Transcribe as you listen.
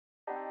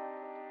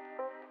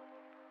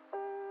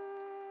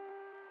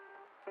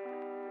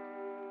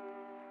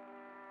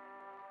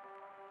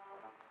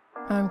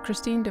I'm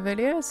Christine de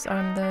Villiers.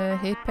 I'm the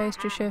head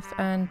pastry chef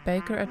and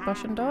baker at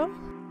Boschendal.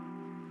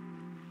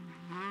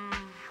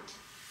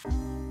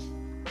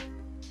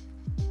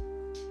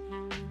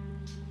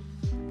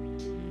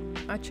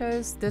 I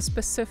chose this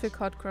specific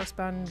hot cross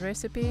bun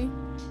recipe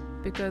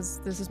because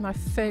this is my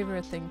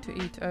favorite thing to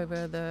eat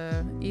over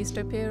the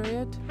Easter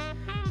period.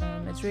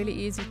 It's really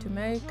easy to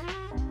make.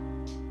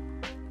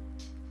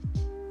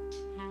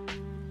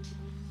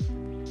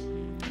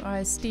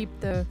 I steep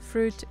the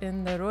fruit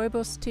in the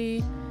rooibos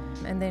tea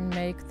and then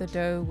make the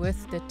dough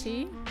with the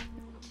tea,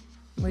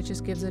 which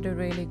just gives it a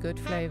really good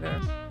flavor.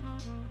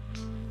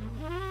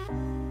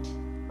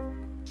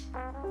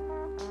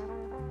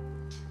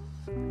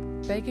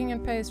 Baking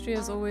and pastry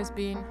has always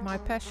been my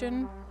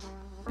passion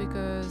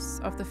because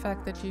of the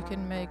fact that you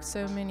can make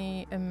so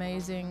many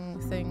amazing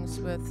things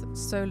with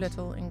so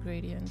little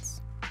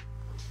ingredients.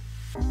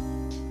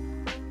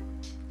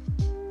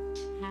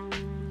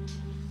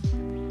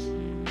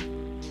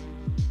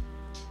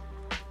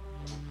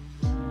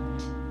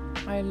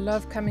 I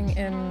love coming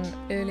in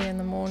early in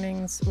the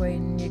mornings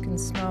when you can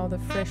smell the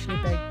freshly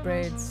baked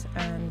breads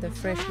and the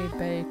freshly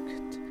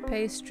baked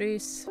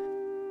pastries.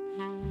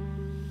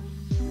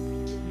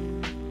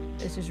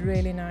 It's just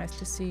really nice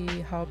to see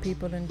how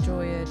people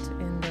enjoy it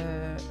in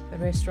the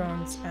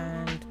restaurants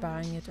and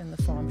buying it in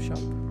the farm shop.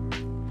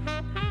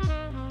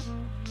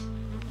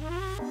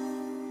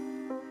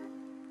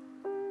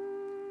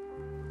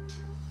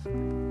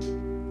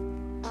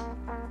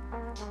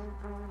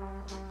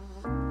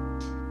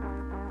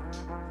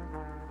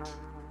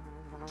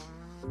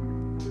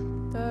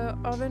 The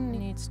oven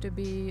needs to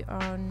be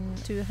on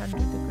 200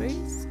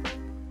 degrees.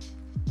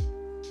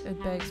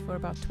 It bakes for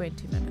about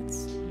 20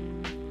 minutes.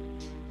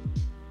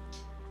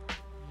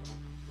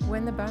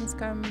 When the buns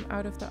come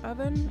out of the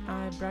oven,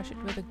 I brush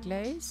it with a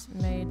glaze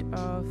made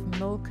of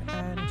milk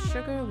and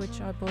sugar,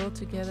 which I boil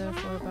together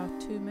for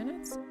about 2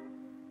 minutes.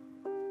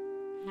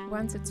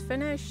 Once it's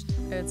finished,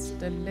 it's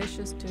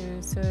delicious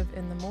to serve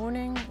in the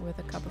morning with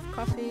a cup of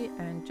coffee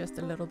and just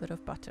a little bit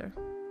of butter.